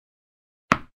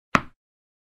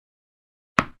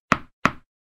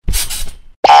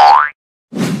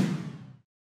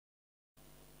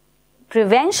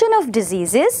Prevention of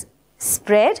diseases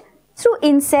spread through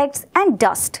insects and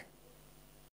dust.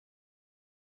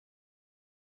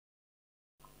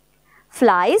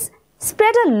 Flies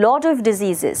spread a lot of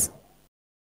diseases.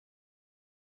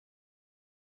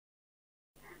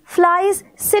 Flies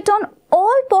sit on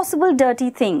all possible dirty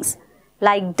things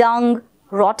like dung,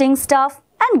 rotting stuff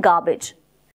and garbage.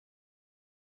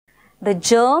 The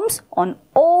germs on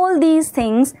all these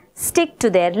things stick to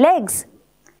their legs.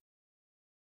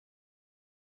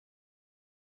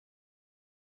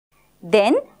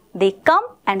 Then they come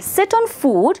and sit on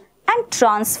food and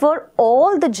transfer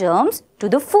all the germs to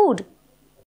the food.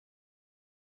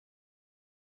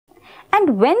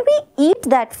 And when we eat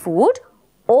that food,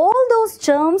 all those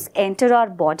germs enter our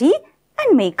body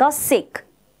and make us sick.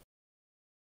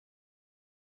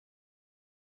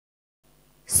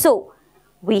 So,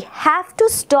 we have to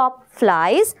stop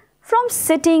flies from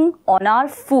sitting on our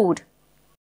food.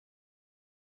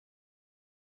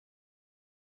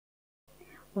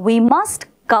 We must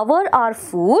cover our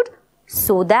food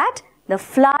so that the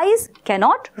flies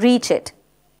cannot reach it.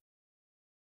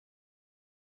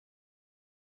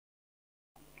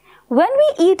 When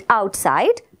we eat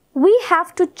outside, we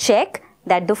have to check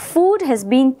that the food has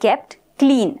been kept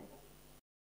clean.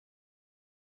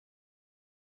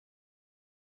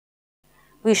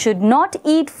 We should not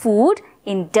eat food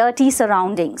in dirty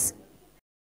surroundings.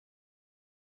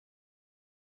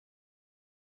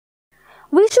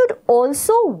 We should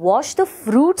also wash the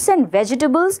fruits and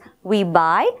vegetables we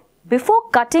buy before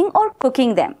cutting or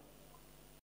cooking them.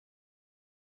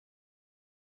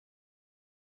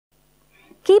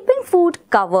 Keeping food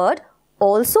covered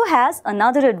also has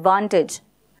another advantage.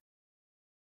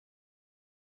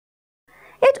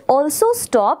 It also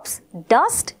stops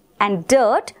dust and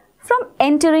dirt from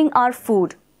entering our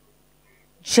food.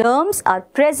 Germs are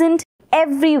present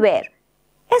everywhere,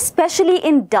 especially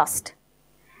in dust.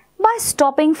 By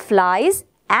stopping flies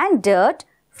and dirt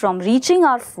from reaching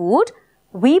our food,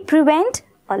 we prevent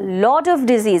a lot of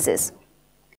diseases.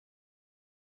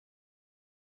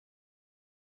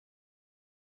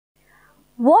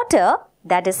 Water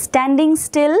that is standing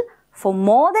still for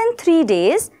more than 3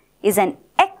 days is an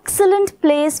excellent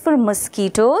place for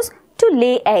mosquitoes to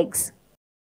lay eggs.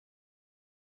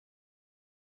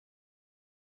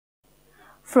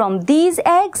 From these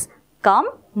eggs come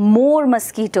more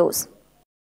mosquitoes.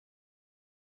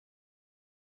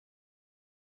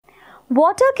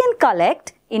 Water can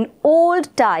collect in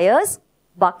old tires,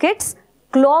 buckets,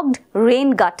 clogged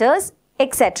rain gutters,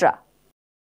 etc.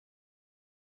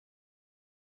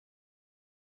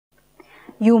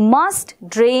 You must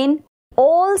drain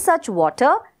all such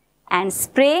water and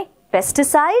spray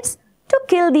pesticides to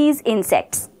kill these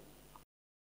insects.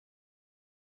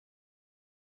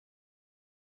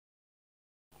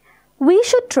 We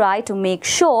should try to make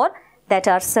sure that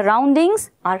our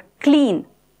surroundings are clean.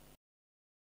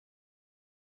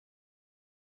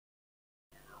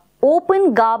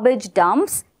 Open garbage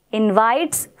dumps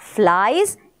invites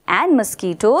flies and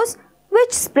mosquitoes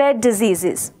which spread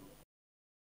diseases.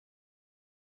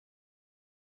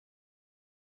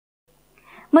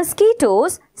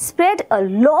 Mosquitoes spread a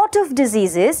lot of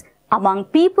diseases among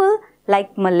people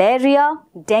like malaria,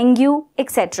 dengue,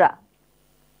 etc.